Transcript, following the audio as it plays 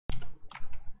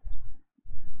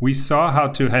we saw how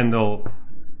to handle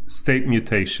state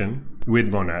mutation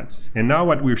with monads. And now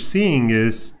what we're seeing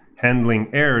is handling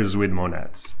errors with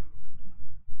monads.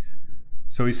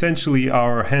 So essentially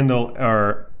our handle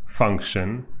error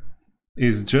function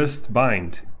is just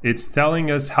bind. It's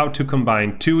telling us how to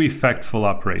combine two effectful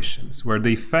operations, where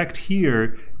the effect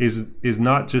here is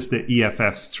not just the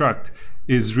EFF struct,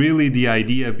 is really the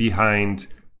idea behind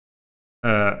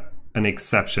an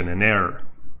exception, an error.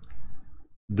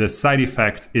 The side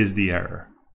effect is the error,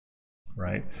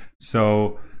 right?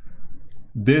 So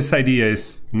this idea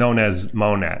is known as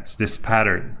monads, this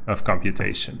pattern of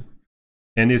computation.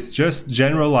 And it's just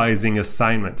generalizing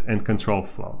assignment and control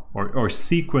flow, or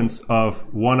sequence of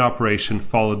one operation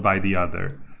followed by the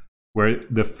other, where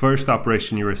the first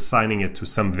operation you're assigning it to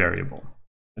some variable.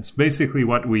 It's basically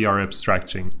what we are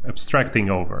abstracting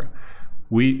over.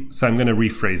 So I'm going to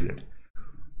rephrase it.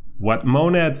 What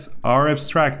monads are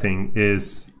abstracting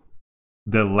is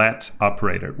the let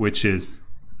operator, which is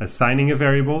assigning a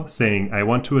variable, saying I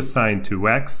want to assign to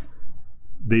x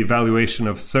the evaluation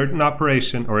of certain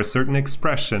operation or a certain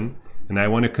expression, and I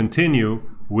want to continue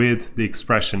with the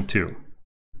expression 2.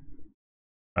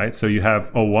 Right? So you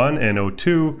have O1 and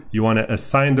O2. You want to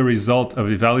assign the result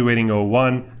of evaluating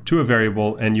O1 to a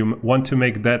variable, and you want to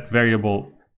make that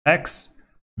variable x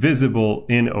visible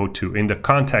in O2, in the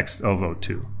context of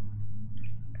O2,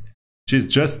 which is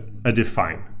just a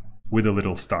define with a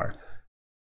little star.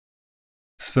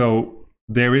 So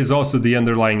there is also the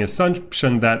underlying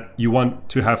assumption that you want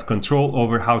to have control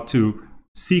over how to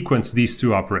sequence these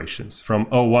two operations. From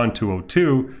O1 to O2,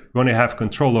 you want to have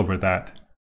control over that.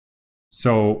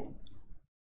 So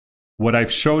what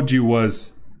I've showed you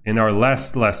was in our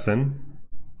last lesson,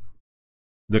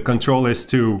 the control is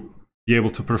to be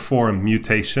able to perform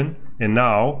mutation, and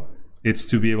now it's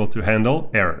to be able to handle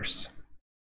errors.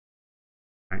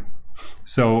 Right.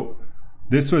 So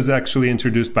this was actually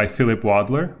introduced by Philip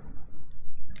Wadler,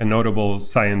 a notable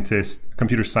scientist,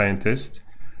 computer scientist,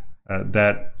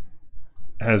 that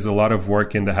has a lot of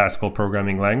work in the Haskell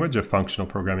programming language, a functional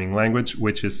programming language,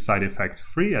 which is side effect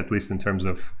free, at least in terms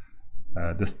of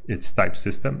its type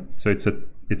system. So it's a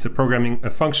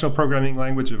functional programming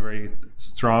language, a very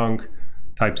strong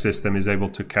type system, is able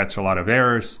to catch a lot of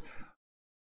errors.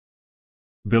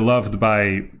 Beloved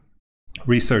by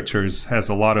researchers, has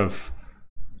a lot of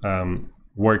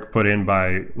work put in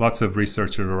by lots of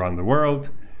researchers around the world.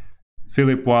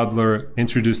 Philip Wadler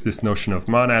introduced this notion of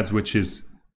monads, which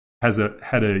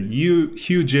had a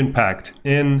huge impact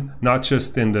in not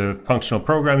just in the functional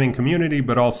programming community,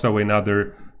 but also in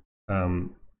other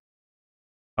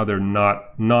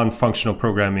non-functional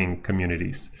programming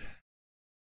communities.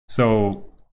 So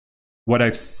what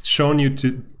I've shown you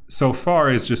so far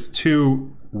is just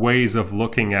two ways of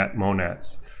looking at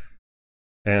monads,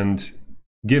 and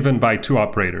given by two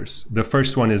operators. The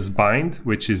first one is bind,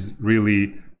 which is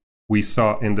really, we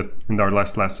saw in our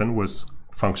last lesson, was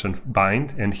function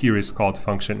bind, and here is called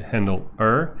function handle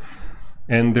err.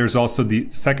 And there's also the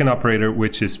second operator,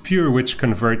 which is pure, which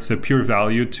converts a pure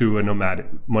value to a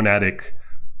monadic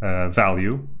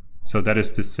value. So that is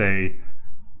to say,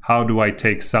 how do I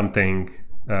take something?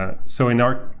 So in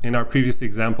our previous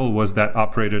example was that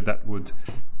operator that would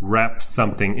wrap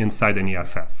something inside an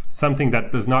EFF. Something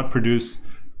that does not produce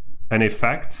an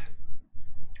effect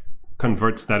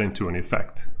converts that into an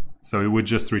effect. So it would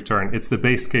just return. It's the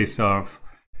base case of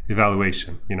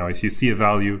evaluation. You know, if you see a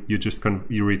value,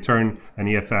 you return an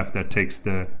EFF that takes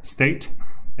the state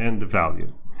and the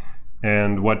value.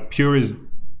 And what pure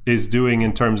is doing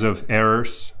in terms of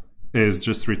errors is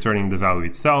just returning the value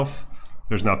itself.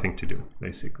 There's nothing to do,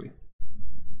 basically.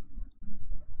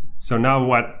 So now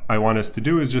what I want us to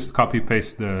do is just copy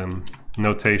paste the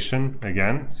notation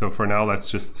again. So for now, let's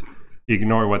just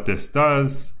ignore what this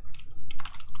does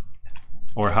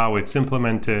or how it's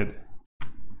implemented.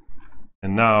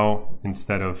 And now,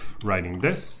 instead of writing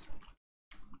this,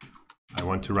 I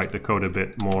want to write the code a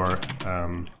bit more,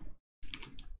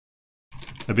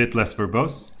 a bit less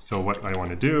verbose. So what I want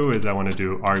to do is I want to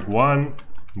do arg1,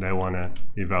 and I want to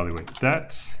evaluate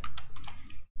that.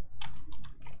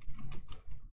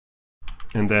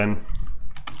 And then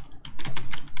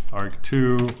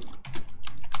arg2,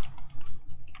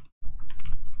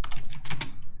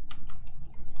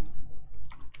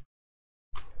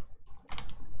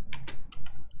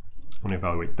 I want to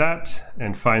evaluate that.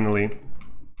 And finally,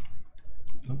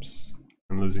 oops,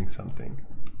 I'm losing something.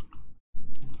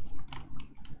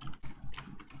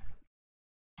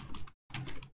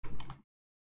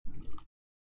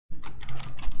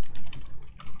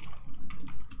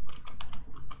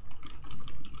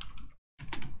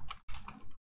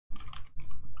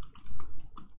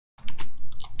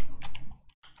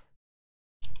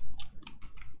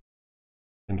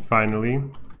 finally.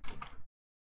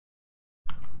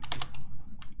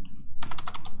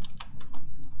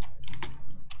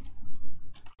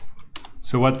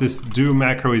 So what this do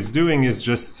macro is doing is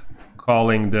just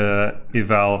calling the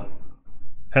eval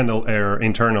handle error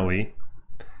internally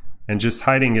and just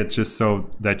hiding it just so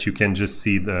that you can just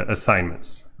see the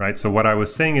assignments, right? So what I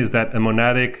was saying is that a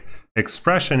monadic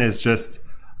expression is just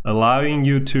allowing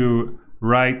you to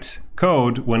write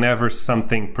code whenever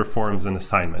something performs an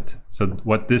assignment. So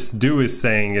what this do is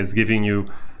saying is giving you,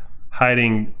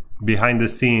 hiding behind the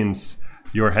scenes,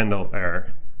 your handle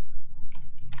error.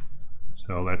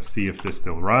 So let's see if this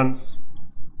still runs.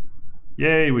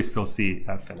 Yay, we still see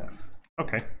F and F.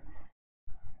 Okay.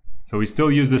 So we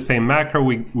still use the same macro.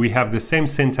 We have the same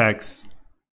syntax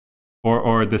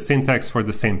or the syntax for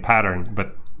the same pattern,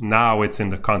 but now it's in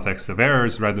the context of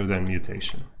errors rather than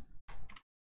mutation.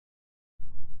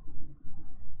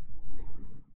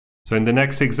 So in the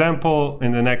next example,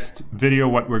 in the next video,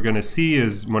 what we're going to see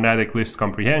is monadic list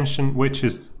comprehension, which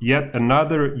is yet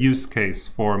another use case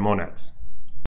for monads.